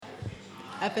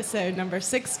Episode number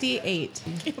 68.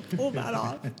 Can't pull that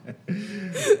off.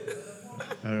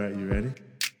 All right, you ready?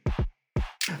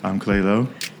 I'm Clay Lowe.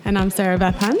 And I'm Sarah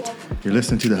Beth Hunt, You're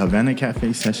listening to the Havana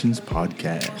Cafe Sessions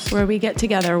podcast. where we get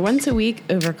together once a week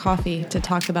over coffee to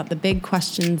talk about the big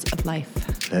questions of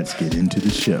life. Let's get into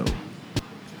the show.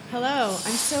 Hello, I'm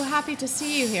so happy to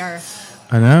see you here.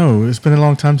 I know. It's been a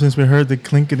long time since we heard the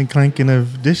clinking and clanking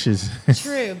of dishes.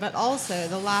 True, but also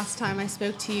the last time I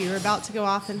spoke to you, you were about to go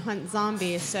off and hunt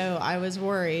zombies, so I was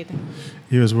worried.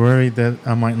 You was worried that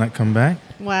I might not come back?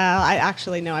 Well, I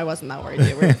actually, no, I wasn't that worried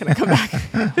you were going to come back.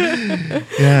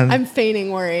 Yeah. I'm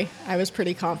feigning worry. I was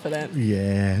pretty confident.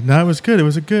 Yeah. No, it was good. It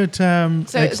was a good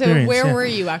experience. So where yeah. were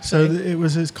you actually?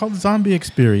 It's called the Zombie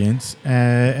Experience,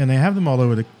 and they have them all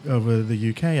over the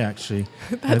UK actually.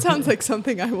 That sounds like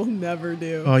something I will never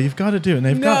do. Oh, you've got to do it. And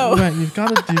they've No. you've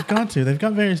got to. They've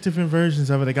got various different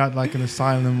versions of it. They got like an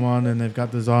asylum one, and they've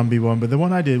got the zombie one. But the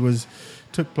one I did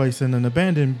took place in an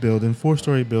abandoned building,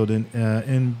 4-story building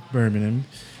in Birmingham,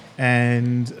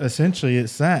 and essentially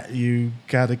it's that you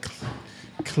got to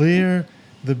clear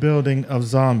the building of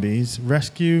zombies,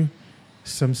 rescue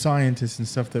some scientists and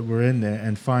stuff that were in there,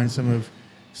 and find some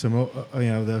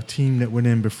the team that went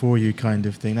in before you, kind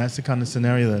of thing. That's the kind of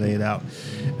scenario they laid out.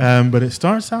 But it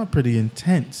starts out pretty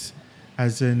intense,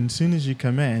 as in, as soon as you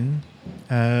come in,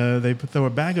 they throw a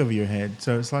bag over your head.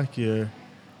 So it's like you're,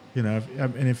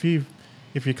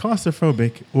 if you're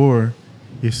claustrophobic or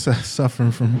you're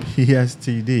suffering from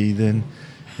PSTD, then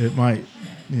it might,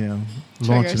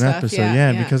 launch an stuff, episode.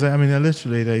 yeah. Because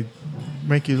they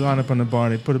make you line up on the bar,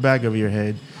 they put a bag over your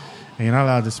head, and you're not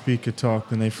allowed to speak or talk.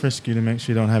 Then they frisk you to make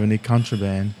sure you don't have any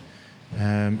contraband.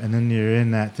 And then you're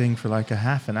in that thing for like a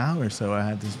half an hour or so. I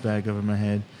had this bag over my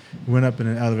head, went up in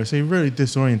an elevator. So you're really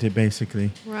disoriented,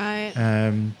 basically. Right.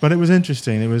 But it was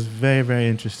interesting. It was very, very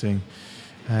interesting.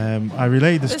 I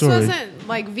relayed the story. This wasn't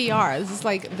like VR. This is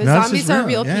like the No, zombies are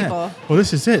real people. Well,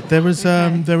 this is it. There was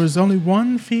Okay. there was only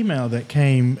one female that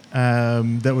came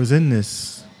that was in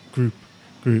this group,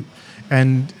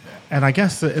 and I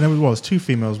guess and it was two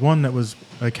females. One that was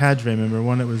a cadre member,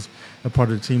 one that was a part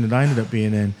of the team that I ended up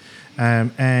being in,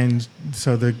 and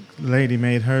so the lady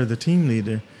made her the team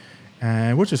leader,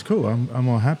 which is cool. I'm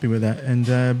all happy with that.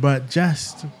 And but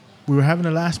just. We were having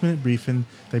a last-minute briefing.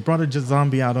 They brought a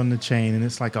zombie out on the chain, and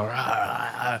it's like,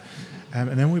 and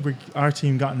then our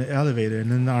team got in the elevator,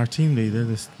 and then our team leader,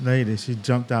 this lady, she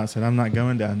jumped out and said, "I'm not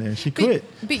going down there." She quit.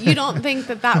 But you don't think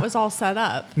that was all set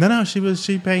up? No,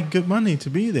 she paid good money to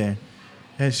be there,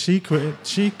 and she quit,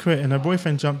 and her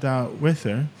boyfriend jumped out with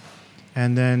her,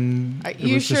 and then. Are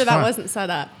you sure that wasn't set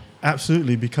up?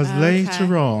 Absolutely, because Okay.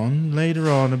 later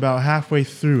on, about halfway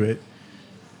through it.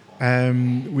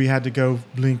 We had to go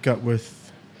link up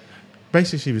with.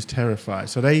 Basically, she was terrified,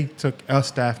 so they took a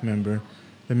staff member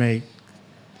to make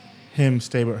him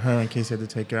stay with her in case they had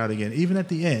to take her out again. Even at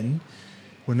the end,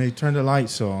 when they turned the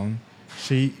lights on,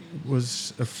 she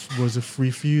was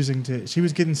refusing to. She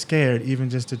was getting scared,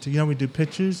 even just to. We do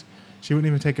pictures. She wouldn't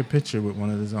even take a picture with one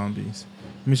of the zombies.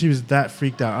 I mean, she was that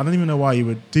freaked out. I don't even know why you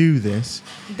would do this.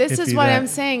 This is what I'm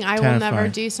saying. I will never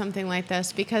do something like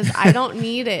this because I don't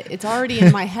need it. It's already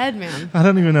in my head, man. I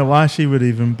don't even know why she would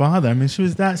even bother. I mean, she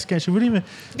was that scared. She wouldn't even.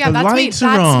 Yeah, the that's me. lights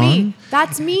are on,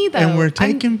 That's me, though. and we're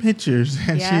taking pictures,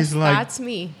 and Yes, she's like, that's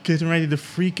me. getting ready to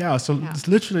freak out. So Yeah. it's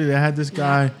literally, they had this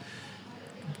guy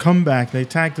come back. They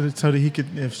tagged it so that he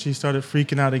could, if she started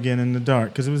freaking out again in the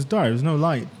dark, because it was dark. There was no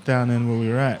light down in where we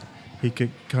were at. He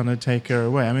could kind of take her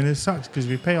away. I mean, it sucks because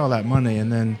we pay all that money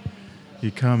and then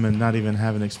you come and not even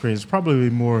have an experience. She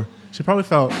probably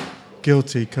felt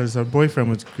guilty because her boyfriend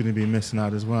was going to be missing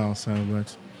out as well. So,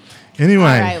 but anyway.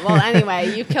 All right. Well,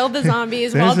 anyway, you killed the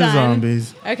zombies. Well There's done. the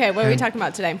zombies. Okay, what are we talking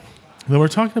about today? Well, we're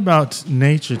talking about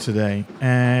nature today.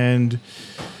 And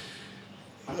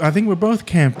I think we're both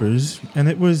campers. And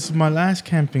it was my last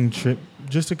camping trip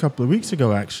just a couple of weeks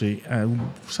ago, actually.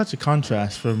 Such a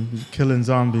contrast from killing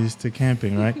zombies to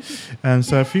camping, right?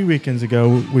 So a few weekends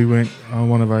ago, we went on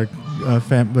one of our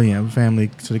family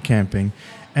sort of camping.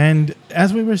 And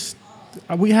as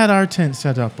we had our tent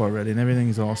set up already and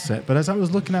everything's all set. But as I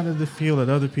was looking out at the field at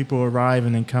other people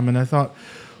arriving and coming, I thought,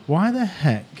 why the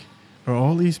heck are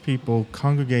all these people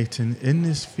congregating in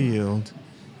this field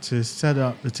to set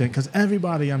up the tent? Because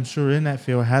everybody, I'm sure, in that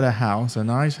field had a house, a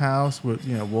nice house with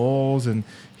walls and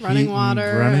running heat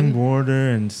water, and water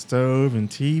and stove and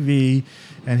TV.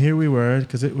 And here we were,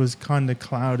 because it was kind of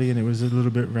cloudy and it was a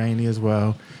little bit rainy as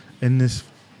well, in this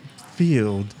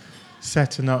field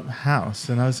setting up house.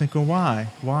 And I was thinking, why?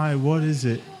 What is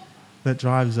it that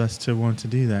drives us to want to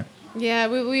do that? Yeah,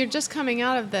 we're just coming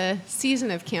out of the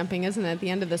season of camping, isn't it? At the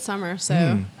end of the summer,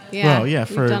 so yeah. Well, yeah,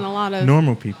 we've for done a lot of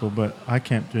normal people, but I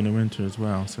camp during the winter as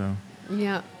well. So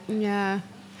yeah.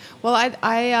 Well,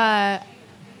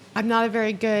 I'm not a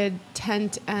very good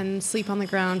tent and sleep on the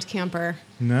ground camper.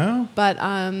 No, but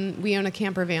we own a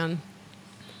camper van.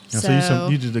 So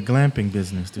you did the glamping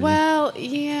business, did you? Well,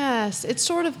 yes, it's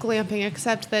sort of glamping,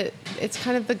 except that it's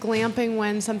kind of the glamping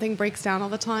when something breaks down all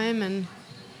the time, and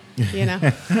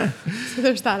so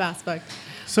there's that aspect.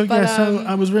 So so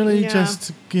I was really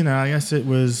just, I guess it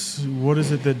was, what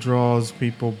is it that draws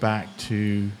people back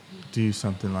to do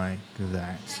something like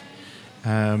that?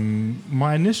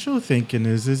 My initial thinking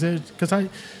is it because I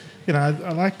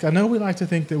know we like to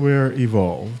think that we're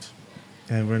evolved,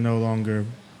 and we're no longer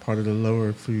part of the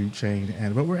lower food chain,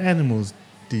 but we're animals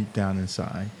deep down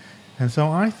inside, and so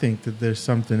I think that there's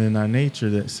something in our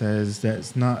nature that says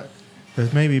that's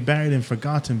maybe buried and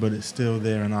forgotten, but it's still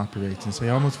there and operating. So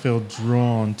you almost feel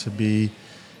drawn to be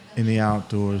in the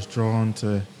outdoors, drawn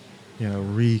to,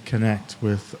 reconnect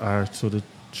with our sort of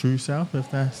true self,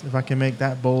 if I can make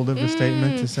that bold of a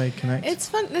statement to say connect. It's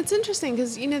fun. It's interesting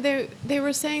because they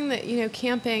were saying that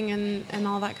camping and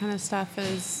all that kind of stuff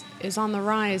is on the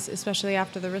rise, especially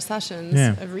after the recessions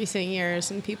of recent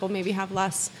years, and people maybe have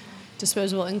less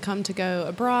disposable income to go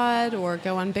abroad or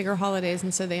go on bigger holidays,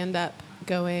 and so they end up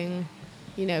going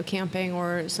camping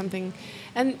or something.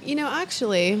 And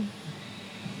actually,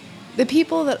 the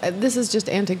people that, this is just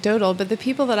anecdotal, but the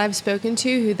people that I've spoken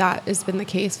to who that has been the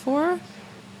case for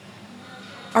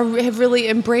have really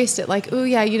embraced it. Like, oh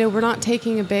yeah, we're not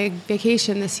taking a big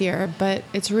vacation this year, but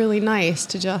it's really nice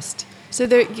to just. So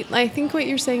I think what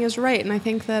you're saying is right, and I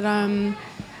think that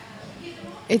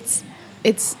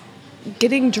it's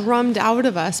getting drummed out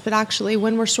of us, but actually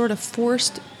when we're sort of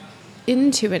forced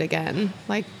into it again,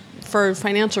 like for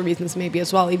financial reasons maybe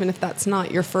as well, even if that's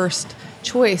not your first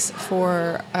choice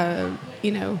for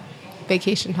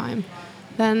vacation time,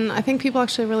 then I think people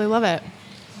actually really love it.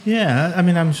 Yeah, I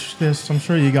mean, I'm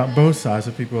sure you got both sides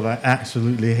of people that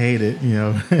absolutely hate it,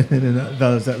 and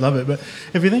those that love it. But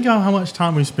if you think of how much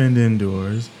time we spend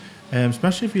indoors,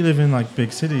 especially if you live in like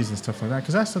big cities and stuff like that,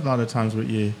 because that's a lot of times what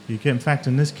you get. In fact,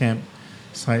 in this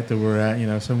campsite that we're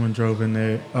at, someone drove in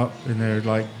their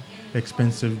like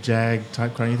expensive Jag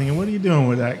type car. And you're thinking, what are you doing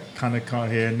with that kind of car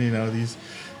here? And these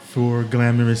 4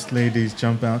 glamorous ladies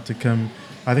jump out to come.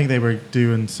 I think they were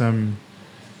doing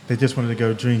they just wanted to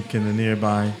go drink in the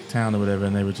nearby town or whatever,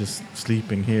 and they were just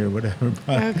sleeping here or whatever.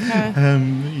 But,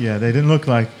 they didn't look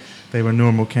like they were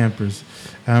normal campers.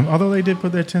 Although they did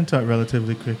put their tent up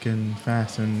relatively quick and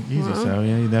fast and easy. Well, so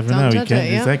you never know. You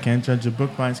can't judge a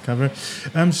book by its cover.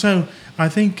 So I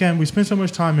think we spend so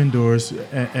much time indoors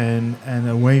and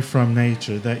away from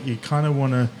nature that you kind of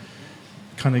want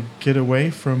to get away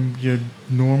from your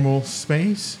normal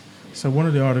space. So one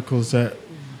of the articles that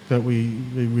we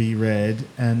reread,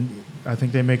 and I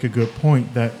think they make a good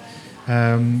point, that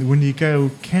when you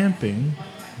go camping,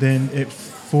 then it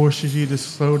forces you to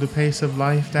slow the pace of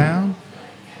life down.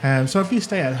 So if you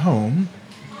stay at home,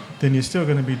 then you're still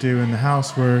going to be doing the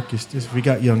housework. If you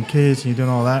got young kids and you're doing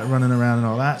all that, running around and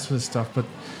all that sort of stuff. But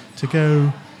to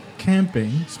go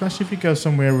camping, especially if you go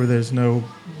somewhere where there's no,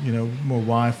 more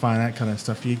Wi-Fi and that kind of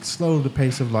stuff, you slow the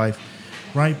pace of life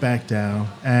right back down,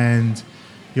 and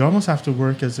you almost have to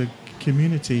work as a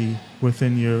community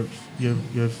within your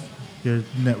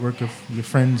network of your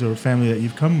friends or family that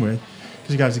you've come with,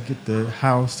 because you guys get the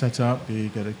house set up, you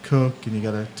got to cook, and you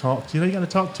got to talk. You got to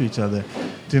talk to each other.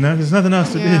 There's nothing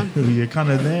else to do. You're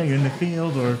kind of there. You're in the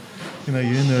field, or you're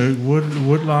in the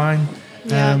wood line,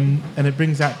 and it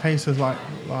brings that pace of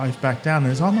life back down.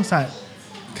 And it's almost that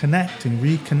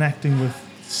reconnecting with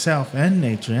self and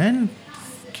nature and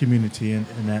community in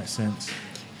that sense.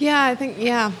 Yeah, I think,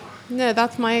 no,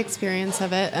 that's my experience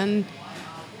of it. And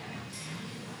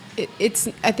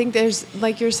I think there's,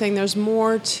 like you're saying, there's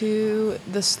more to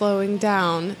the slowing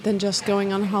down than just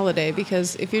going on holiday.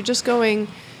 Because if you're just going,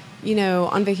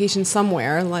 on vacation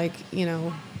somewhere, like,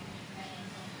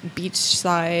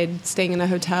 beachside, staying in a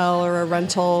hotel or a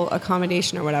rental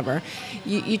accommodation or whatever,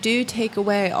 you do take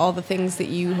away all the things that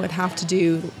you would have to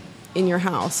do in your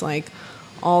house, like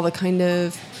all the kind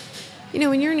of,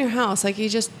 when you're in your house, like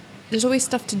there's always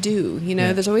stuff to do,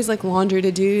 there's always like laundry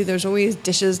to do, there's always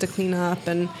dishes to clean up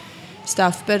and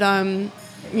stuff. But I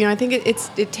think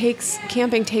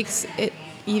camping takes it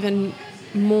even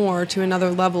more to another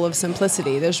level of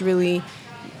simplicity. There's really,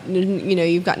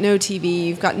 you've got no TV,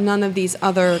 you've got none of these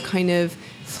other kind of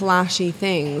flashy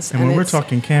things. And when we're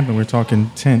talking camping, we're talking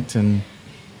tent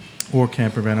or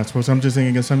camper van, I suppose. I'm just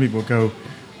thinking some people go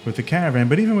with the caravan.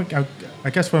 But even with, I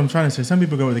guess what I'm trying to say, some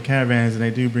people go with the caravans and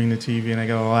they do bring the TV and they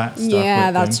get all that stuff. Yeah,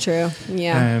 with that's them. true.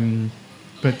 Yeah.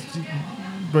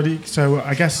 So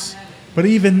I guess, but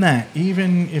even that,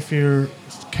 even if you're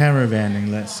caravanning,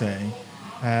 let's say,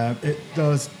 it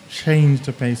does change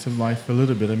the pace of life a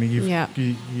little bit. I mean, you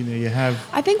have.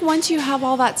 I think once you have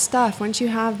all that stuff, once you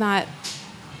have that,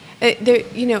 I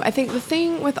think the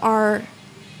thing with our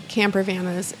camper van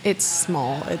is it's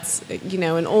small. It's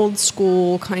an old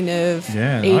school kind of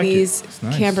 80s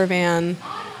nice. Camper van.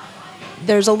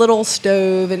 There's a little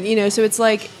stove, and so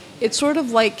it's sort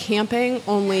of like camping,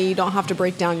 only you don't have to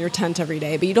break down your tent every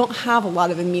day, but you don't have a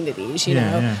lot of amenities, you know.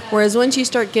 Yeah. Whereas once you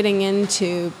start getting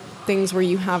into things where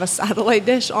you have a satellite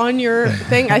dish on your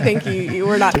thing, I think you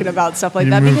were talking about stuff like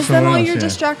that, because then all your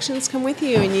distractions come with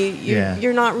you, and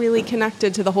you're not really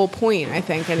connected to the whole point, I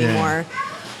think, anymore.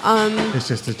 It's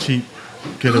just a cheap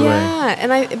getaway.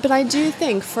 Yeah, but I do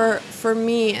think for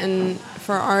me and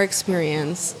for our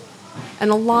experience, and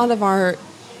a lot of our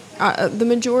the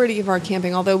majority of our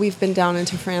camping, although we've been down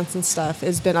into France and stuff,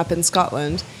 has been up in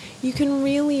Scotland. You can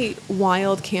really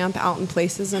wild camp out in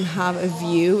places and have a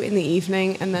view in the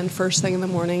evening, and then first thing in the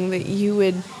morning that you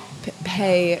would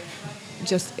pay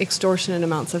just extortionate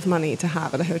amounts of money to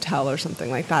have at a hotel or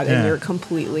something like that, and you're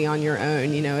completely on your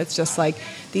own. It's just like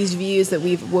these views that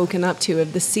we've woken up to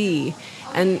of the sea,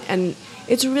 and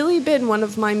it's really been one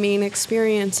of my main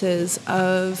experiences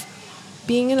of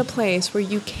being in a place where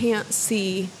you can't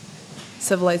see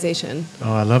civilization.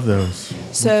 Oh, I love those.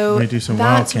 So we do some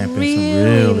wild camping,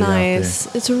 really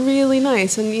nice. It's really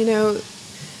nice, and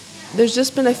there's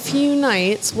just been a few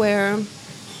nights where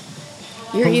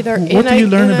you're either. What do you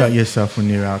learn about yourself when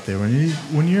you're out there?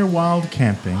 When you're wild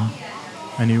camping,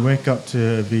 and you wake up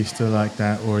to a vista like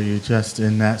that, or you're just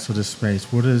in that sort of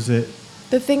space, what is it?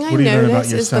 The thing I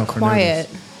notice is the quiet.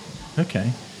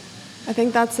 Okay. I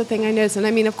think that's the thing I noticed. And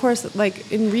I mean, of course,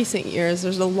 like in recent years,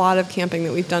 there's a lot of camping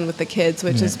that we've done with the kids,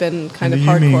 which has been kind of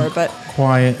hardcore. But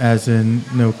quiet as in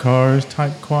no cars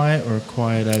type quiet, or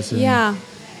quiet as in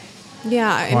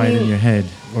quiet in your head,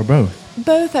 or both?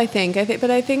 Both, I think. But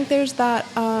I think there's that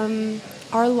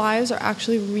our lives are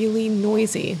actually really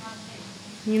noisy.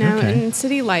 In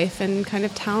city life and kind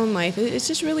of town life, it's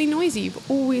just really noisy.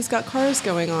 You've always got cars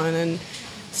going on and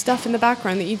stuff in the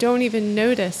background that you don't even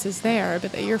notice is there,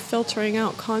 but that you're filtering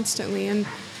out constantly. And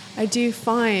I do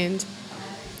find,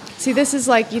 this is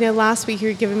like, last week you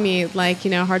were giving me like,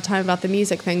 a hard time about the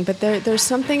music thing, but there's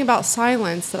something about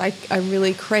silence that I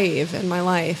really crave in my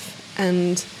life,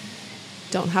 and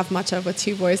don't have much of with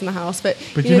two boys in the house. But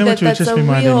you know what you just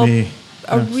reminded me?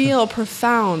 Real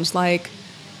profound, like,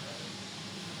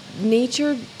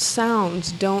 nature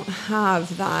sounds don't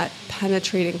have that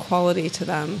penetrating quality to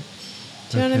them.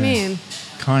 Do you know what I mean?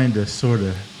 Kind of, sort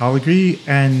of. I'll agree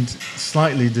and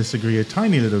slightly disagree a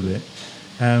tiny little bit.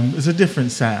 It's a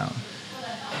different sound.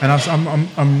 And I'm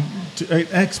an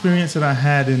experience that I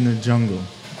had in the jungle.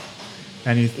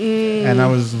 And I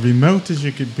was remote as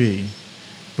you could be,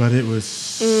 but it was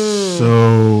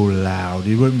so loud.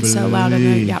 You wouldn't believe. So loud.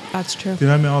 Yeah, that's true. You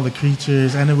know what I mean? All the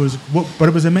creatures. And it was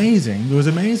amazing. It was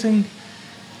amazing.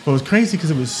 Well, it was crazy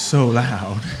because it was so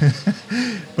loud.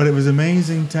 But it was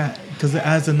amazing because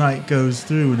as the night goes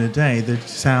through in the day, the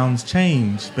sounds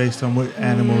change based on what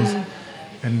animals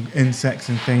and insects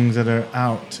and things that are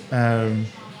out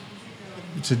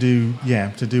to do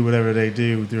whatever they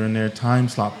do during their time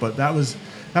slot. But that was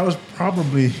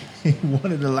probably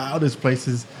one of the loudest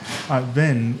places I've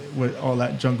been with all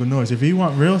that jungle noise. If you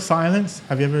want real silence,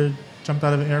 have you ever jumped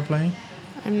out of an airplane?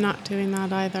 I'm not doing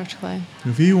that either, Clay.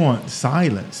 If you want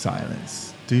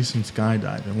silence, do some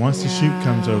skydiving. Once the chute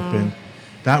comes open,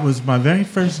 that was my very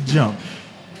first jump.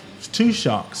 It was two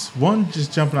shocks. One,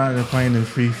 just jumping out of the plane and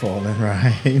free falling,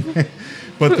 right?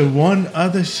 But the one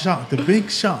other shock, the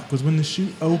big shock, was when the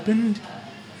chute opened,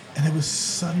 and it was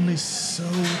suddenly so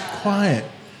quiet.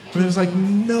 There was like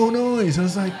no noise. I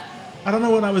was like, I don't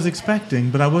know what I was expecting,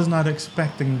 but I was not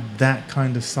expecting that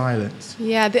kind of silence.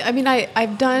 Yeah,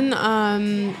 I've done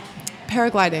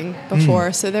paragliding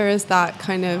before, so there is that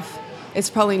kind of. It's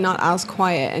probably not as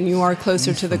quiet, and you are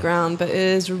closer to the ground, but it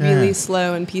is really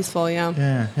slow and peaceful.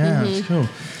 Yeah. It's cool.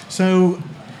 So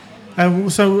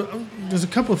there's a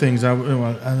couple of things. I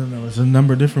don't know. There's a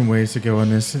number of different ways to go on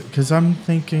this, because I'm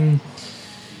thinking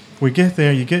we get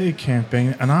there, you get your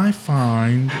camping, and I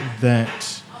find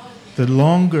that the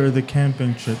longer the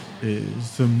camping trip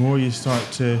is, the more you start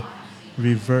to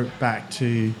revert back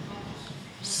to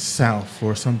self,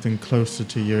 or something closer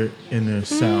to your inner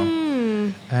self.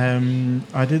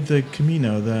 I did the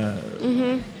Camino, the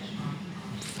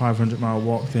 500-mile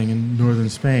walk thing in northern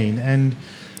Spain. And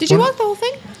did you walk the whole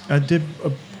thing? I did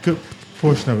good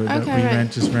portion of it that Okay, we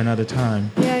right. just ran out of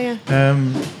time. Yeah,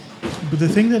 yeah. But the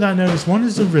thing that I noticed, one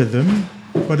is the rhythm,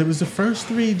 but it was the first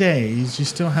 3 days you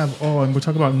still have awe, and we're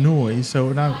talking about noise. So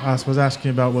when I was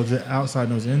asking about was it outside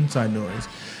noise, inside noise,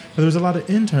 but there was a lot of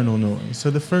internal noise.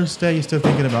 So the first day you're still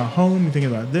thinking about home, you're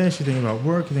thinking about this, you're thinking about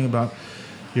work, you're thinking about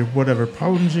your whatever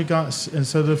problems you got, and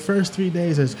so the first 3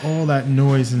 days there's all that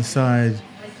noise inside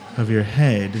of your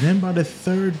head, and then by the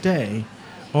third day,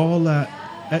 all that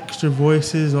extra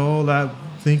voices, all that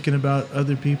thinking about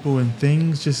other people and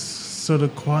things just sort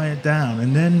of quiet down.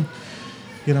 And then,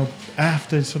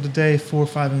 after sort of day 4,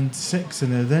 5, and 6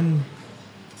 in there, then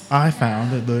I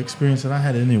found that the experience that I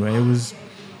had anyway, there was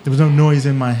no noise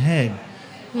in my head.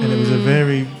 And it was a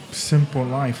very simple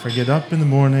life. I get up in the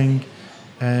morning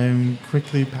and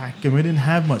quickly pack, and we didn't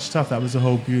have much stuff. That was the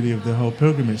whole beauty of the whole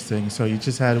pilgrimage thing. So you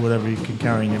just had whatever you could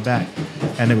carry in your back,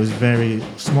 and it was very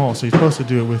small. So you're supposed to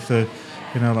do it with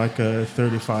like a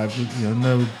 35,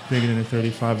 no bigger than a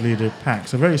 35-liter pack.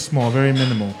 So very small, very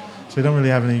minimal. So you don't really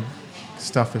have any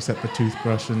stuff except a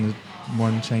toothbrush and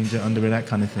one changer under it, that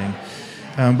kind of thing.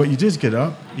 But you just get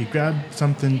up, you grab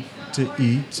something to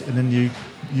eat, and then you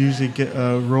usually get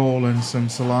a roll and some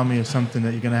salami or something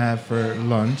that you're going to have for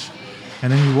lunch.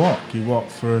 And then you walk. You walk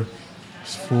for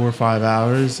 4 or 5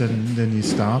 hours, and then you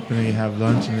stop, and then you have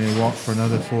lunch, and then you walk for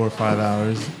another 4 or 5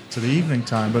 hours to the evening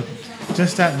time. But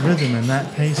just that rhythm and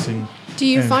that pacing. Do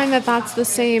you find that that's the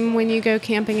same when you go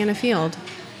camping in a field?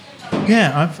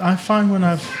 Yeah, I find when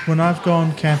I've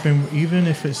gone camping, even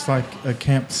if it's like a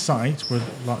campsite with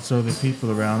lots of other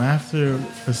people around, after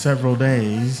several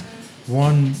days,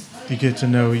 one, you get to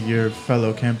know your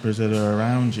fellow campers that are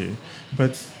around you,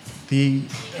 but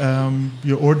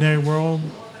your ordinary world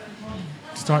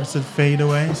starts to fade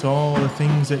away. So all the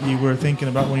things that you were thinking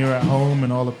about when you were at home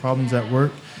and all the problems at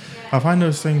work, I find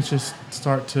those things just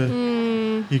start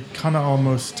to, you kind of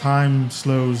almost, time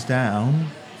slows down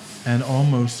and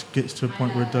almost gets to a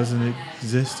point where it doesn't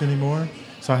exist anymore.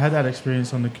 So I had that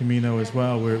experience on the Camino as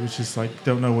well, where it was just like,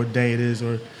 don't know what day it is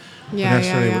or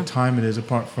necessarily what time it is,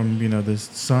 apart from, the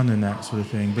sun and that sort of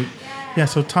thing. But yeah,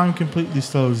 so time completely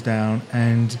slows down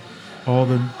and all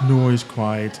the noise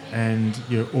quiet, and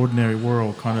your ordinary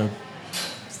world kind of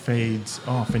fades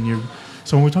off. And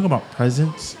so when we talk about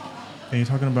presence, and you're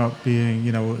talking about being,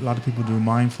 a lot of people do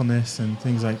mindfulness and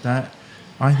things like that.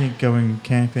 I think going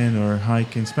camping or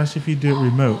hiking, especially if you do it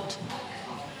remote,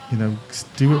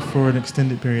 do it for an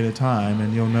extended period of time,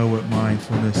 and you'll know what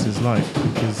mindfulness is like,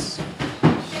 because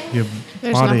your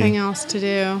There's body, nothing else to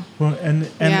do. Well, and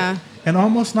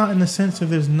almost not in the sense of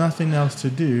there's nothing else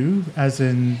to do, as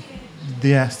in,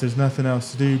 yes, there's nothing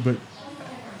else to do, but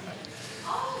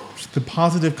the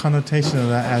positive connotation of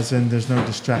that, as in there's no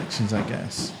distractions, I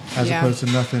guess, as opposed to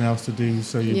nothing else to do,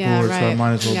 so you're bored, so I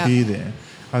might as well be there.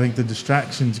 I think the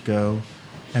distractions go,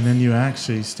 and then you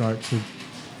actually start to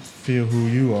feel who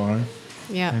you are,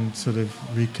 and sort of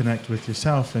reconnect with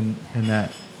yourself in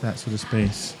that sort of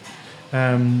space.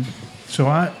 So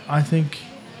I think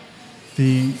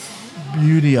the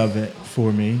beauty of it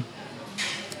for me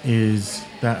is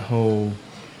that whole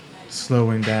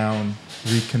slowing down,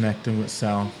 reconnecting with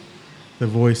self, the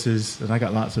voices, and I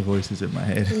got lots of voices in my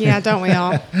head. Yeah, don't we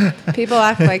all? People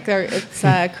act like it's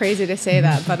crazy to say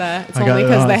that, but it's only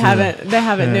because they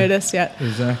haven't noticed yet.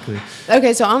 Exactly.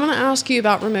 Okay, so I'm going to ask you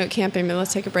about remote camping, but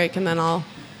let's take a break, and then I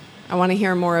want to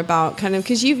hear more about kind of,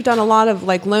 because you've done a lot of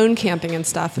like lone camping and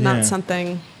stuff, and that's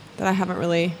something that I haven't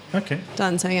really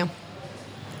done. So yeah.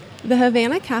 The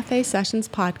Havana Cafe Sessions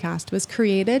podcast was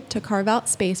created to carve out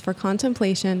space for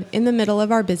contemplation in the middle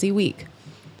of our busy week.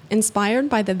 Inspired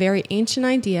by the very ancient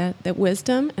idea that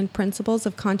wisdom and principles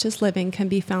of conscious living can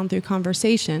be found through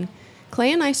conversation,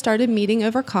 Clay and I started meeting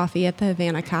over coffee at the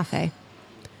Havana Cafe.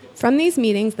 From these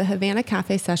meetings, the Havana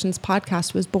Cafe Sessions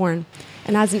podcast was born,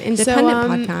 and as an independent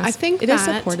podcast, I think it is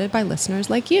supported by listeners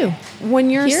like you.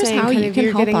 When you're Here's saying how you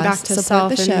can help us back to support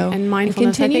self the show and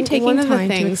mindfulness, and continue I think taking one of the time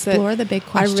to things explore the big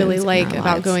questions I really in like our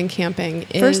about lives. going camping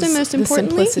is First and most the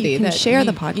importantly, simplicity you can that share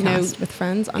the we, podcast with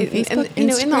friends on Facebook, and, in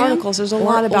the Instagram, articles, there's a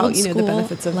lot about the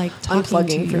benefits of like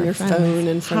unplugging from your phone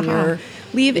and from your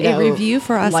leave a review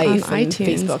for us on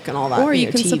iTunes, Facebook and all that, or you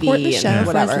can support the show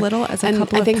for as little as a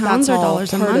couple of pounds or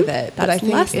dollars a month. That's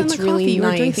less than the coffee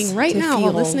you're drinking right now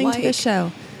while listening to the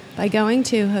show by going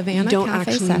to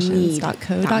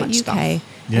HavanaCafeSessions.co.uk.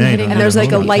 And there's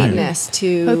like a lightness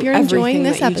to Hope you're enjoying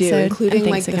this episode, episode, including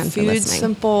and like thanks the again for food listening.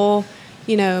 simple,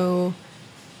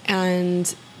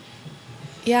 and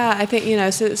yeah, I think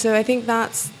so I think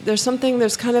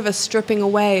there's kind of a stripping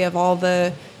away of all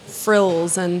the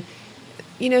frills and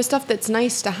stuff that's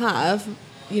nice to have,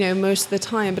 most of the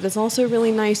time, but it's also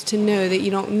really nice to know that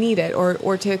you don't need it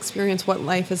or to experience what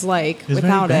life is like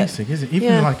without very basic, it. Isn't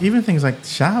it? Even things like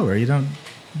shower, you don't,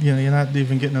 you're not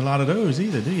even getting a lot of those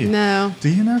either, do you? No. Do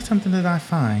you know something that I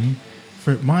find?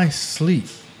 For my sleep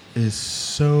is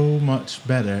so much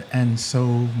better and so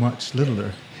much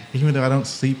littler, even though I don't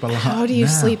sleep a lot. How do you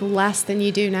sleep less than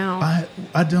you do now?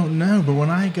 I don't know, but when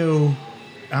I go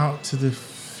out to the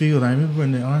field, I remember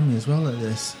in the Army as well at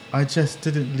this, I just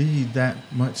didn't need that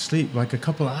much sleep, like a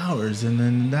couple of hours, and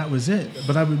then that was it.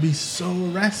 But I would be so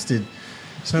rested.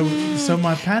 So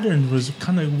my pattern was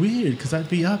kind of weird because I'd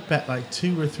be up at like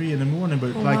 2 or 3 in the morning,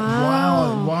 but like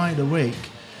wide awake.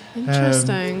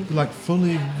 Interesting. Like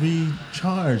fully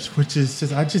recharged, which is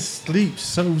just, I just sleep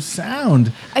so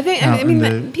sound. I think, I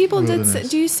mean, people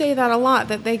do say that a lot,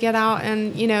 that they get out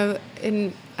and,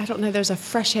 I don't know, there's a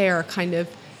fresh air kind of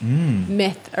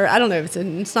myth, or I don't know if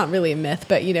it's not really a myth,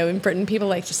 but, in Britain, people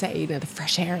like to say, the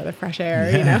fresh air,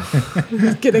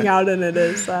 getting out in it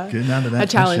is a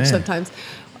challenge sometimes.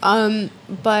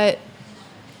 But,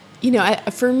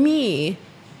 for me,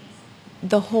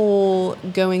 the whole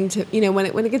going to,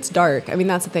 when it gets dark, I mean,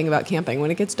 that's the thing about camping.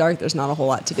 When it gets dark, there's not a whole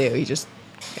lot to do. You just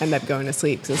end up going to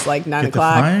sleep because it's like 9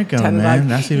 o'clock, the fire going, 10 o'clock. Man.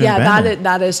 That's even better.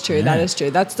 That is true. Yeah. That is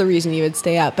true. That's the reason you would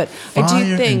stay up. But fire I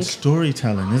do think, and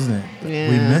storytelling, isn't it? Yeah,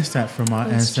 we missed that from our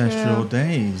ancestral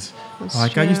days. That's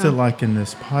I used to liken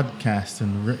this podcast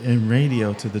and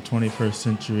radio to the 21st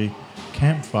century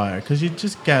campfire, because you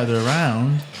just gather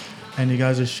around and you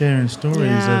guys are sharing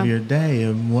stories of your day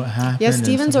and what happened. Yeah,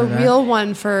 Stephen's a real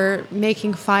one for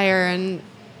making fire, and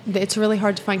it's really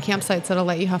hard to find campsites that'll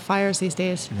let you have fires these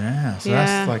days. Yeah, so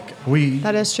that's like,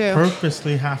 that is true.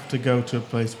 Purposely have to go to a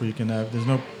place where you can have, there's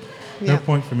no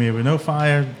point for me with no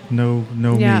fire, no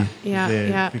me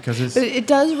there, because but it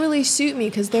does really suit me,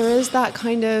 because there is that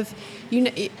kind of,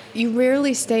 you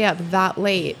rarely stay up that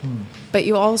late, but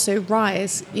you also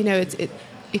rise. It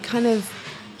kind of,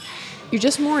 you're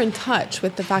just more in touch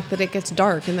with the fact that it gets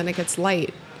dark and then it gets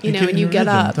light, and you get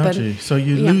up. Don't you? So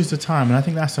you lose the time, and I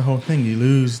think that's the whole thing. You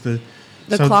lose the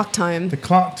clock time. The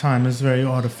clock time is very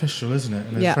artificial, isn't it?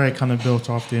 And it's very kind of built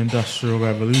off the Industrial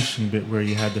Revolution bit, where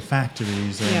you had the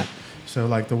factories. And so,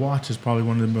 like, the watch is probably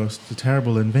one of the most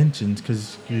terrible inventions,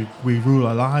 because we rule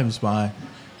our lives by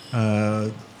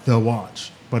the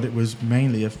watch. But it was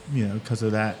mainly, because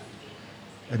of that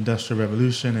Industrial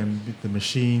Revolution and the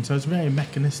machine. So it's very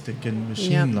mechanistic and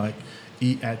machine-like.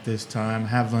 Eat at this time,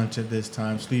 have lunch at this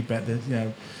time, sleep at this,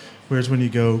 Whereas when you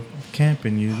go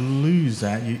camping, you lose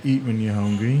that. You eat when you're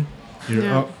hungry.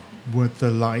 You're up with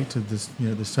the light of this,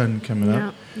 the sun coming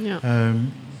up.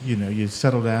 You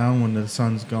settle down when the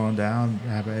sun's gone down.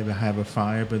 Have a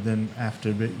fire, but then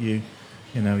after a bit, you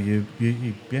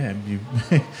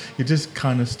just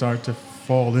kind of start to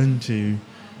fall into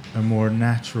a more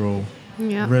natural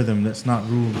rhythm that's not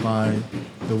ruled by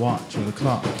the watch or the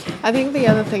clock. I think the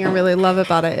other thing I really love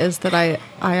about it is that I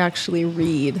actually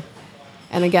read.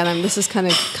 And again, this is kind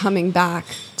of coming back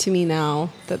to me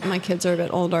now that my kids are a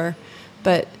bit older.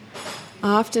 But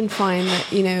I often find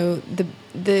that,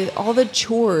 all the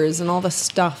chores and all the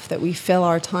stuff that we fill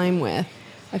our time with,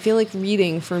 I feel like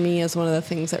reading for me is one of the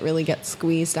things that really gets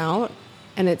squeezed out.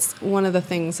 And it's one of the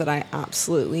things that I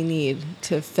absolutely need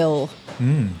to fill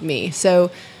me.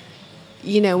 So,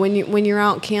 when you're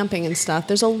out camping and stuff,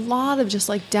 there's a lot of just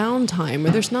like downtime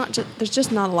where there's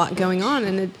just not a lot going on,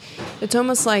 and it's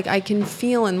almost like I can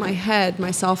feel in my head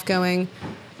myself going,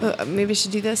 maybe I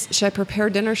should do this. Should I prepare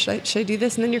dinner? Should I do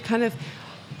this? And then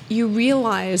you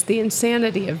realize the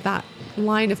insanity of that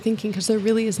line of thinking, because there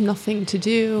really is nothing to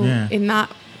do in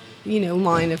that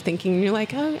line of thinking. And you're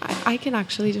like, oh, I can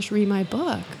actually just read my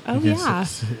book. Oh I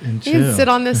can sit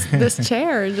on this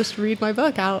chair and just read my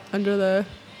book out under the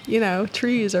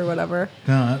trees or whatever.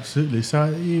 No, absolutely.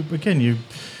 So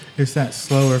it's that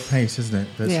slower pace, isn't it?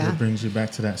 That sort of brings you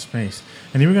back to that space.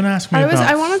 And you were going to ask me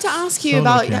I wanted to ask you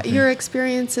about camping. your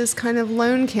experiences kind of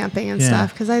lone camping and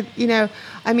stuff. Because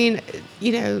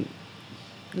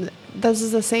this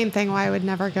is the same thing why I would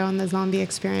never go on the zombie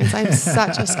experience. I'm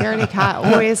such a scaredy cat,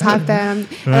 always have been.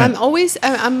 And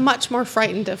I'm much more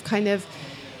frightened of kind of,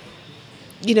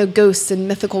 ghosts and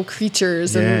mythical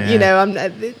creatures, and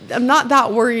I'm not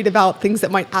that worried about things that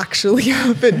might actually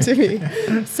happen to me.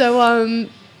 So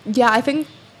I think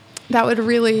that would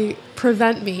really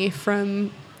prevent me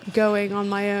from going on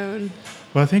my own.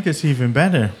 Well, I think it's even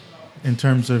better in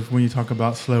terms of when you talk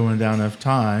about slowing down of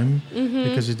time,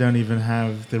 because you don't even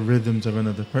have the rhythms of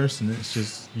another person. It's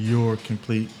just your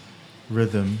complete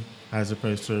rhythm as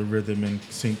opposed to a rhythm in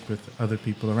sync with other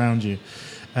people around you.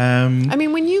 I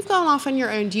mean, when you've gone off on your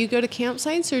own, do you go to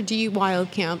campsites or do you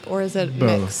wild camp, or is it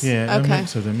both? mix? Yeah, okay. a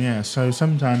mix of them. Yeah. So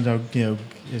sometimes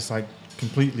it's like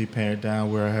completely pared down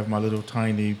where I have my little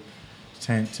tiny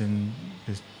tent and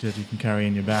that you can carry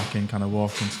in your back and kind of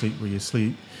walk and sleep where you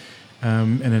sleep.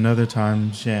 And then other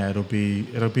times, it'll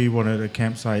be one of the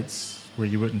campsites where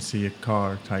you wouldn't see a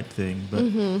car type thing, but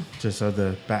just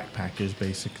other backpackers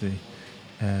basically,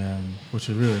 which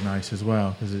is really nice as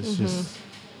well because it's just.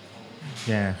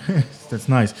 Yeah, that's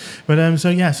nice. But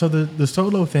so the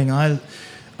solo thing, I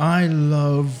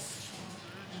love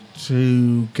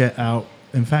to get out.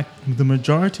 In fact, the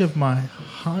majority of my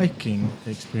hiking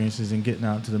experiences and getting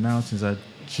out to the mountains, I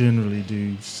generally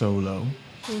do solo.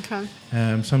 Okay.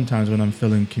 Sometimes when I'm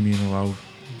feeling communal, I'll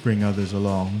bring others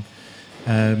along.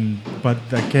 But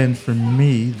again, for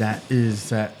me, that is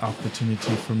that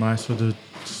opportunity for my sort of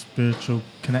spiritual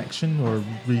connection or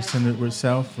recenter with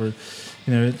self, or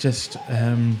it just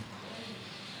a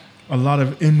lot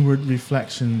of inward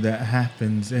reflection that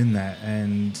happens in that.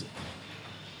 And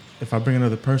if I bring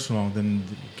another person along, then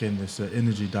again, there's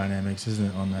energy dynamics, isn't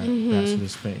it, on that sort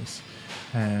of space.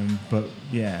 But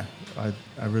yeah,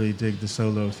 I really dig the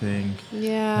solo thing.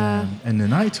 Yeah. And the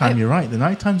nighttime, you're right. The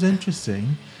nighttime's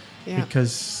interesting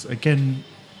because again,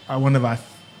 one of our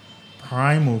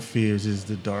primal fears is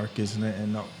the dark, isn't it?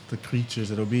 And not the creatures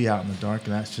that'll be out in the dark.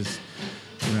 And that's just,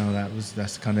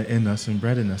 that's kind of in us and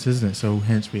bred in us, isn't it? So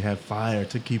hence we have fire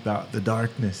to keep out the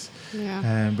darkness.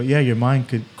 Yeah. But your mind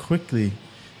could quickly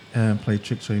play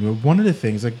tricks on you. But one of the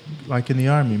things, like in the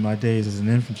army, my days as an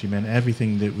infantryman,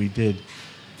 everything that we did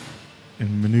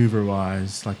in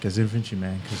maneuver-wise, like as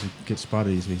infantryman, because you get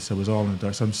spotted easily, so it was all in the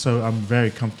dark. So I'm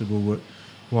very comfortable with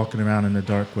walking around in the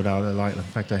dark without a light. In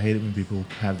fact, I hate it when people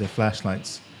have their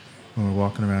flashlights when we're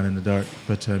walking around in the dark.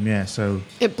 But so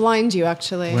it blinds you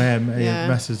actually. Well, it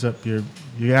messes up you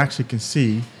actually can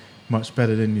see much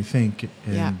better than you think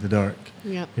in the dark.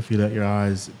 Yeah. If you let your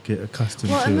eyes get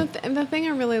accustomed to it. And the thing I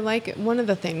really like, one of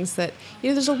the things that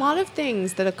there's a lot of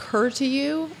things that occur to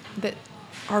you that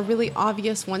are really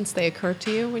obvious once they occur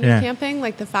to you when you're camping,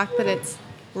 like the fact that it's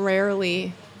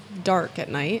rarely dark at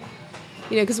night.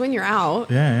 Because when you're out,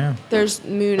 there's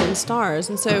moon and stars,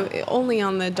 and so only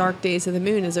on the dark days of the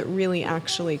moon is it really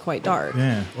actually quite dark.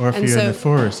 Yeah, or if you're in the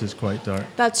forest, it's quite dark.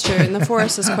 That's true, and the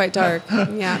forest is quite dark.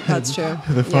 Yeah, that's true.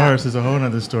 The forest is a whole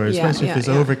other story, especially if it's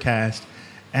overcast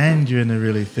and you're in a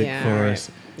really thick forest.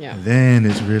 Right. Yeah. Then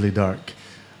it's really dark.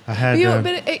 I had,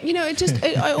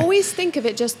 I always think of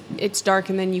it just it's dark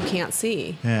and then you can't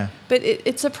see. Yeah. But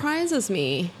it surprises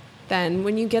me then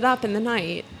when you get up in the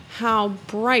night how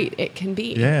bright it can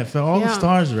be. Yeah, if all the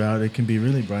stars are out, it can be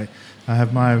really bright. I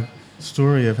have my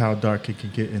story of how dark it can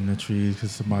get in the trees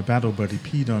because my battle buddy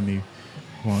peed on me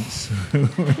once. And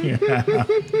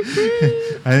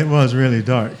it was really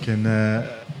dark,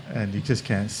 and you just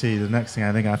can't see. The next thing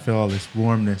I think I feel all this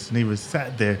warmness, and he was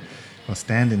standing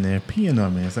there peeing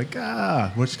on me. It's like,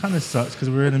 which kind of sucks because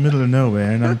we're in the middle of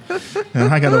nowhere, and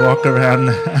I got to walk around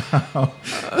now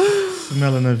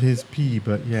smelling of his pee.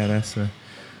 But yeah, that's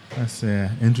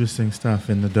interesting stuff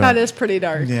in the dark. That is pretty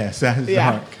dark. Yes, that is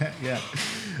dark. Yeah.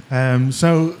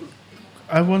 So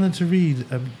I wanted to read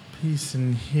a piece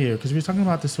in here because we were talking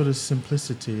about the sort of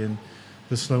simplicity and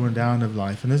the slowing down of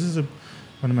life. And this is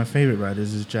one of my favorite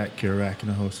writers is Jack Kerouac, and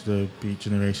the host of the Beat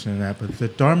Generation and that. But the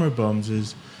Dharma Bums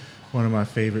is one of my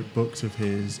favorite books of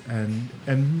his, and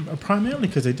primarily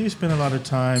because they do spend a lot of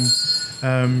time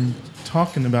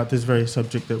talking about this very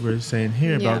subject that we're saying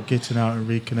here about getting out and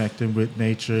reconnecting with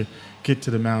nature, get to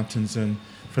the mountains, and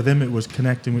for them it was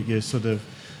connecting with your sort of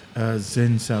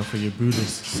Zen self or your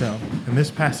Buddhist self. And this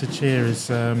passage here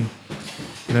is, I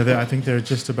think they're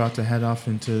just about to head off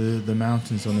into the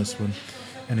mountains on this one,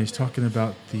 and he's talking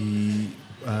about the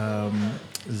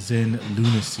Zen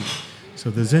lunacy. So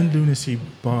the Zen lunacy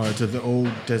bards of the old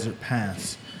desert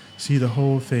paths see the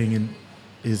whole thing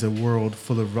is a world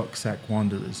full of rucksack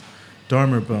wanderers,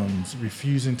 Dharma bums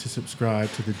refusing to subscribe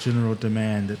to the general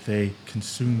demand that they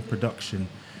consume production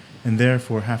and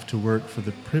therefore have to work for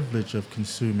the privilege of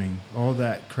consuming all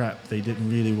that crap they didn't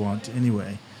really want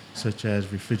anyway, such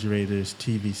as refrigerators,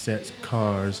 TV sets,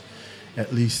 cars,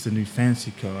 at least the new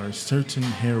fancy cars, certain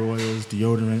hair oils,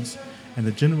 deodorants, and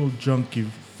the general junk you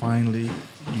finally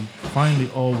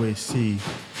always see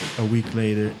a week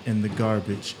later in the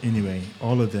garbage anyway,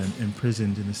 all of them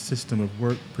imprisoned in a system of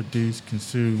work, produce,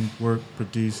 consume, work,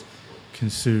 produce,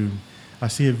 consume. I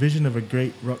see a vision of a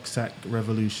great rucksack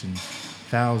revolution,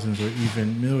 thousands or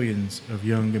even millions of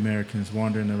young Americans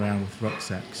wandering around with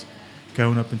rucksacks,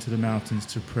 going up into the mountains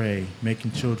to pray,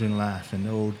 making children laugh and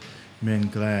old men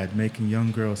glad, making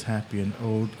young girls happy and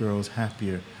old girls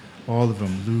happier. All of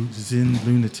them, Zen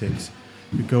lunatics,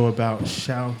 who go about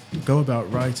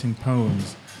writing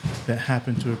poems that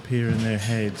happen to appear in their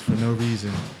heads for no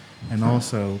reason, and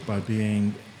also by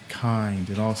being kind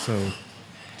and also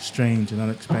strange and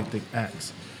unexpected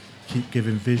acts, keep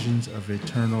giving visions of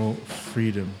eternal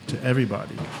freedom to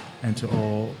everybody and to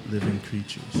all living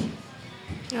creatures.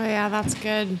 Oh yeah, that's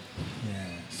good. Yeah.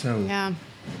 So Yeah.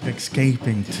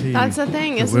 escaping to That's the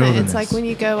thing, the isn't it? It's wilderness. like when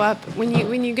you go up,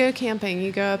 when you go camping,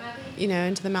 you go up,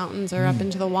 into the mountains or up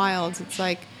into the wilds. It's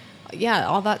like, yeah,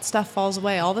 all that stuff falls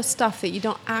away. All the stuff that you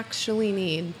don't actually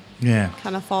need Yeah.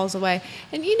 kind of falls away.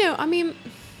 And I mean,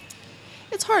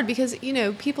 it's hard because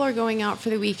people are going out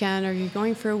for the weekend, or you're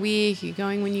going for a week. You're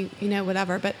going when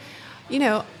whatever. But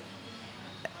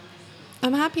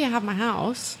I'm happy I have my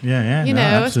house. Yeah.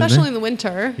 No, Especially absolutely. in the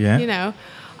winter. Yeah.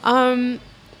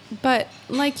 But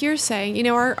like you're saying,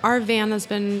 our van has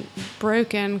been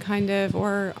broken kind of,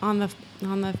 or on the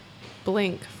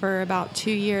blink for about 2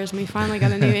 years, and we finally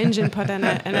got a new engine put in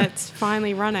it, and it's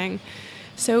finally running.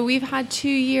 So we've had 2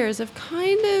 years of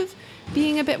kind of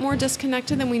being a bit more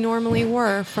disconnected than we normally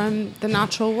were from the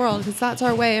natural world, because that's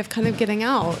our way of kind of getting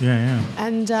out. Yeah.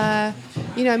 And, I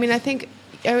think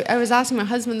I was asking my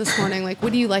husband this morning, like,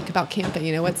 what do you like about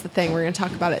camping? What's the thing? We're going to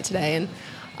talk about it today.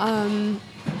 And,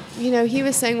 he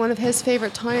was saying one of his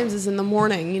favorite times is in the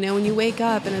morning, when you wake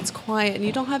up and it's quiet and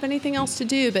you don't have anything else to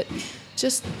do, but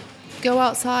just go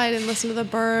outside and listen to the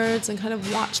birds and kind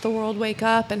of watch the world wake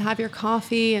up and have your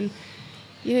coffee. And,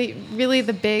 really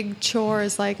the big chore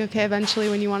is like, okay, eventually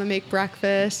when you want to make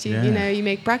breakfast, you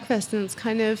make breakfast, and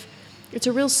it's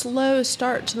a real slow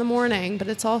start to the morning, but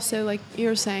it's also, like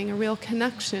you're saying, a real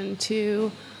connection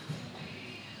to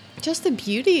just the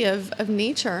beauty of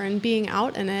nature and being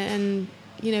out in it, and,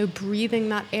 breathing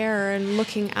that air and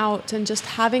looking out and just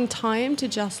having time to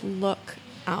just look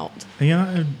out.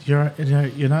 And you're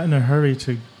not in a hurry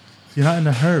you're not in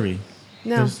a hurry.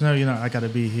 No. There's no, I got to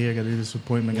be here, I got to do this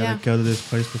appointment, got to go to this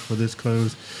place before this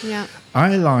closed. Yeah.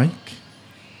 I like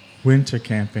winter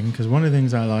camping because one of the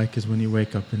things I like is when you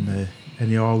wake up and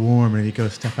you're all warm and you go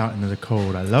step out into the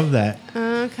cold. I love that.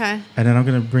 Okay. And then I'm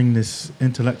going to bring this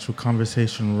intellectual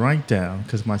conversation right down,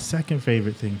 because my second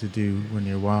favorite thing to do when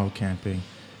you're wild camping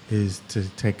is to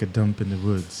take a dump in the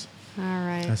woods. All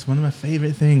right. That's one of my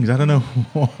favorite things. I don't know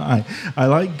why. I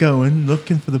like going,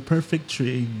 looking for the perfect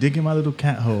tree, digging my little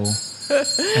cat hole.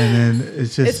 And then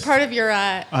it's just... It's part of your...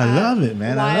 I love it,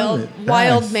 man. I love it.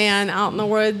 Wild man out in the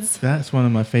woods. That's one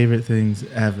of my favorite things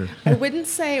ever. I wouldn't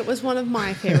say it was one of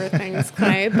my favorite things,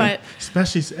 Clay, but...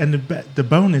 Especially... And the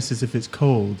bonus is if it's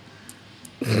cold.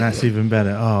 And that's even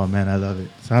better. Oh, man, I love it.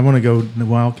 So I want to go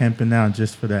wild camping now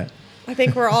just for that. I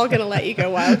think we're all going to let you go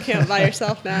wild camp by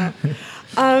yourself now.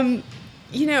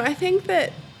 I think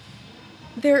that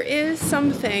there is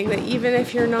something that, even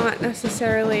if you're not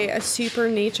necessarily a super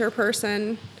nature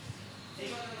person,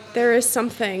 there is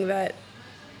something that,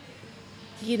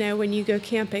 when you go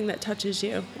camping, that touches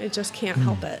you. It just can't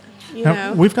help it.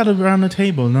 Now, we've got around the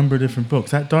table a number of different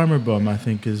books. That Dharma Bum, I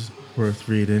think, is worth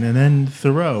reading. And then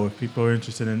Thoreau, if people are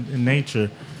interested in nature,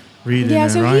 reading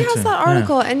and so writing. he has that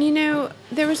article. And,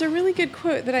 there was a really good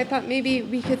quote that I thought maybe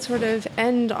we could sort of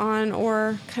end on,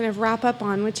 or kind of wrap up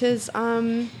on, which is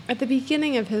at the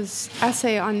beginning of his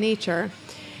essay on nature.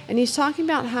 And he's talking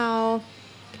about how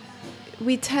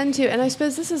we tend to, and I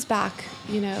suppose this is back,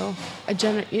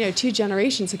 2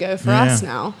 generations ago for us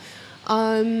now.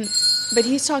 But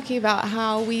he's talking about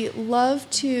how we love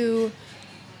to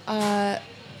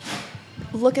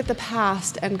look at the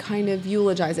past and kind of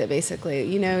eulogize it,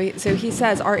 basically. So he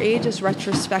says, our age is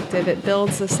retrospective. It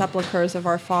builds the sepulchres of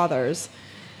our fathers.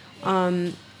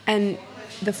 And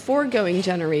the foregoing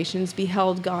generations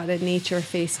beheld God and nature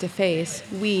face to face,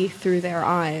 we through their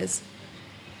eyes.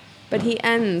 But he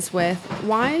ends with,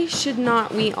 why should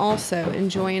not we also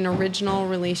enjoy an original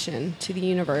relation to the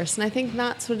universe? And I think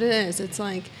that's what it is. It's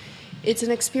like, it's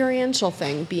an experiential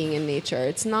thing, being in nature.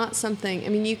 It's not something,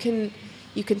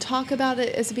 you can talk about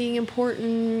it as being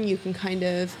important. You can kind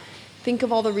of think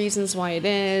of all the reasons why it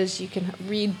is. You can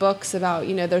read books about,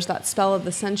 there's that Spell of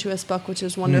the Sensuous book, which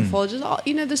is wonderful. Just all,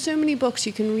 there's so many books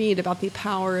you can read about the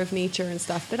power of nature and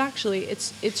stuff. But actually,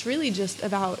 it's really just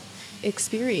about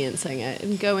experiencing it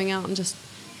and going out and just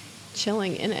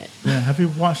chilling in it. Yeah. Have you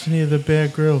watched any of the Bear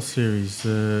Grylls series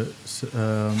where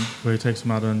he takes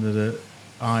them out under the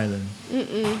island?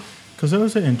 Because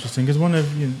those are interesting. Because one of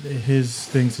his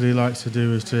things that he likes to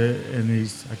do is and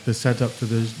he's like the setup for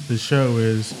the show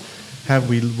is,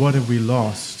 what have we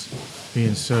lost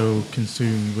being so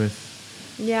consumed with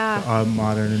our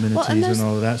modern amenities and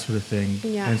all of that sort of thing?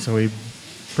 Yeah. And so he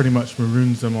pretty much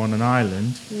maroons them on an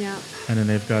island. Yeah. And then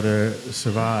they've got to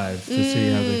survive to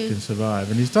see how they can survive.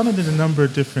 And he's done it in a number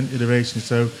of different iterations.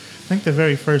 So I think the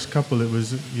very first couple, it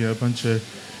was a bunch of,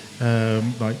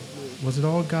 was it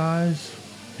all guys?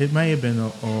 It may have been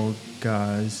all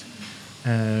guys.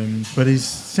 But he's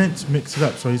since mixed it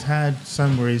up. So he's had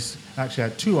some where he's actually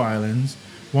had 2 islands,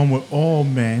 one with all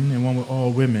men and one with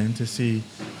all women, to see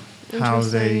how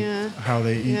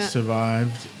they each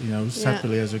survived,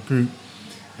 separately as a group.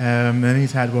 Then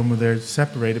he's had one where they're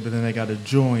separated, but then they got to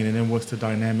join. And then what's the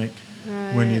dynamic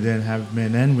when you then have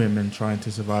men and women trying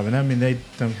to survive? And I mean, they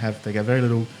got very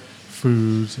little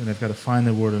food, and they've got to find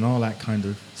their water and all that kind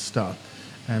of stuff.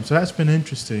 So that's been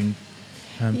interesting.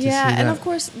 To see and that. of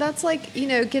course, that's like,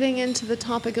 getting into the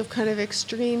topic of kind of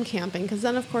extreme camping, because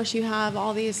then, of course, you have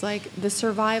all these, like, the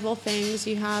survival things.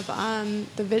 You have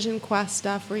the Vision Quest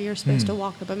stuff where you're supposed to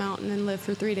walk up a mountain and live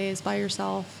for 3 days by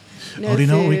yourself. No do you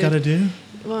know what we food. got to do?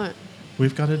 What?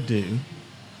 We've got to do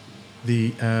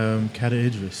the Kata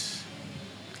Idris.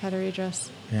 Kata Idris.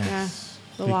 Yes. Yeah,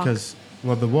 the walk. Because,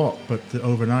 the walk, but the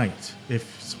overnight.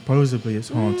 If supposedly it's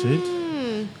haunted,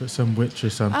 with some witch or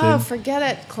something. Oh, forget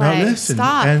it, Clay. No, listen.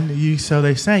 Stop. And so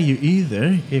they say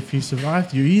if you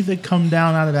survive, you either come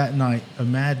down out of that night a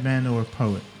madman or a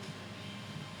poet.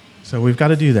 So we've got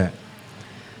to do that.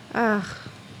 Ugh.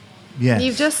 Yes.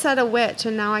 You've just said a witch,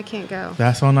 and now I can't go.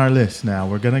 That's on our list now.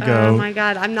 We're going to go. Oh, my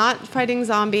God. I'm not fighting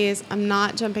zombies. I'm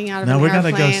not jumping out of an we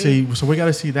airplane. got to go see. So we got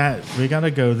to see that. We got to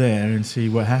go there and see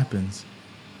what happens.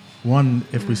 1,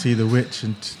 if we see the witch,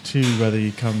 and 2, whether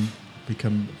you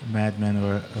become a madman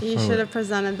or a poet. You should have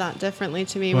presented that differently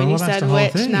to me Well, when you that's said the whole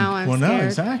witch. thing. Now I'm scared. No,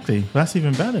 exactly. That's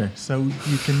even better. So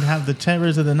you can have the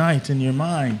terrors of the night in your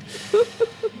mind.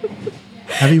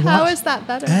 Have you watched? How is that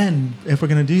better? And if we're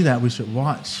going to do that, we should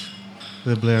watch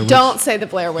the Blair Witch. Don't say the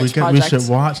Blair Witch Project. We should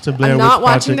watch the Blair Witch Project. I'm not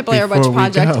watching the Blair Witch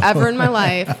Project go. ever in my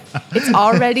life. It's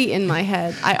already in my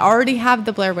head. I already have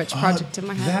the Blair Witch Project in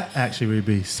my head. That actually would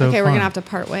be so Okay, fun. we're going to have to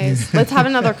part ways. Let's have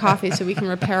another coffee so we can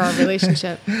repair our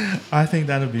relationship. I think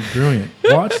that would be brilliant.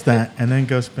 Watch that and then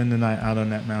go spend the night out on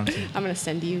that mountain. I'm going to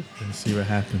send you. And see what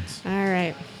happens. All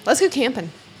right. Let's go camping.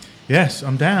 Yes,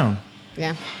 I'm down.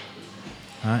 Yeah.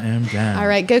 I am down. All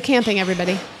right. Go camping,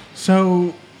 everybody.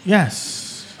 So,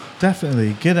 yes,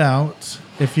 definitely get out.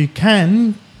 If you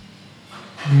can,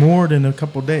 more than a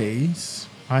couple days,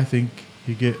 I think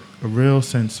you get a real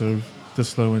sense of the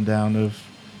slowing down of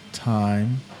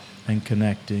time and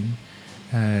connecting.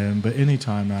 But any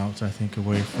time out, I think,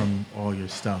 away from all your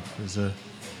stuff is a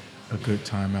good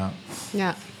time out.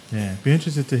 Yeah. Yeah. Be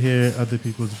interested to hear other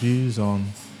people's views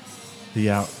on the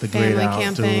great Family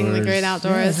outdoors. camping, the great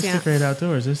outdoors. The great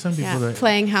outdoors. There's some people that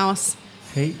playing house.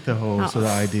 hate the whole sort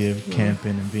of idea of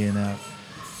camping and being out.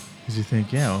 Because you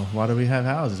think, why do we have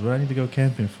houses? What do I need to go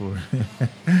camping for?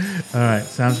 All right,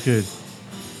 sounds good.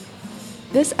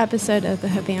 This episode of the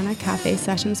Havana Cafe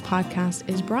Sessions podcast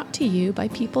is brought to you by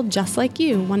people just like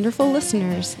you, wonderful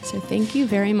listeners. So thank you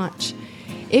very much.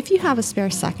 If you have a spare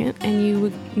second and you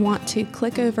would want to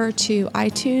click over to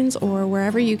iTunes or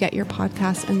wherever you get your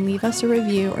podcasts and leave us a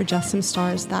review or just some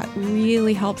stars, that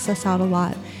really helps us out a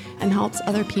lot and helps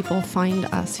other people find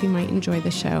us who might enjoy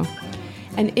the show.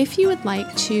 And if you would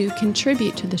like to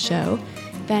contribute to the show,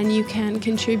 then you can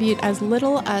contribute as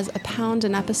little as £1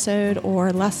 an episode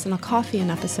or less than a coffee an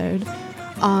episode.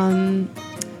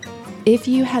 If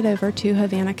you head over to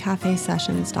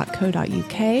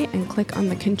havanacafesessions.co.uk and click on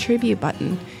the contribute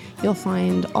button, you'll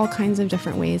find all kinds of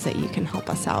different ways that you can help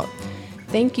us out.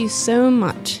 Thank you so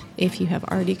much if you have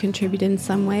already contributed in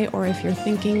some way or if you're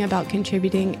thinking about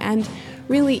contributing, and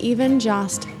really even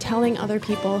just telling other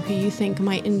people who you think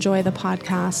might enjoy the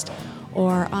podcast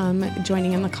or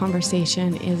joining in the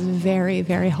conversation is very,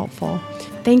 very helpful.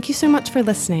 Thank you so much for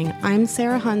listening. I'm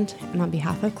Sarah Hunt, and on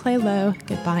behalf of Clay Lowe,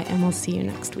 goodbye, and we'll see you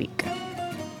next week.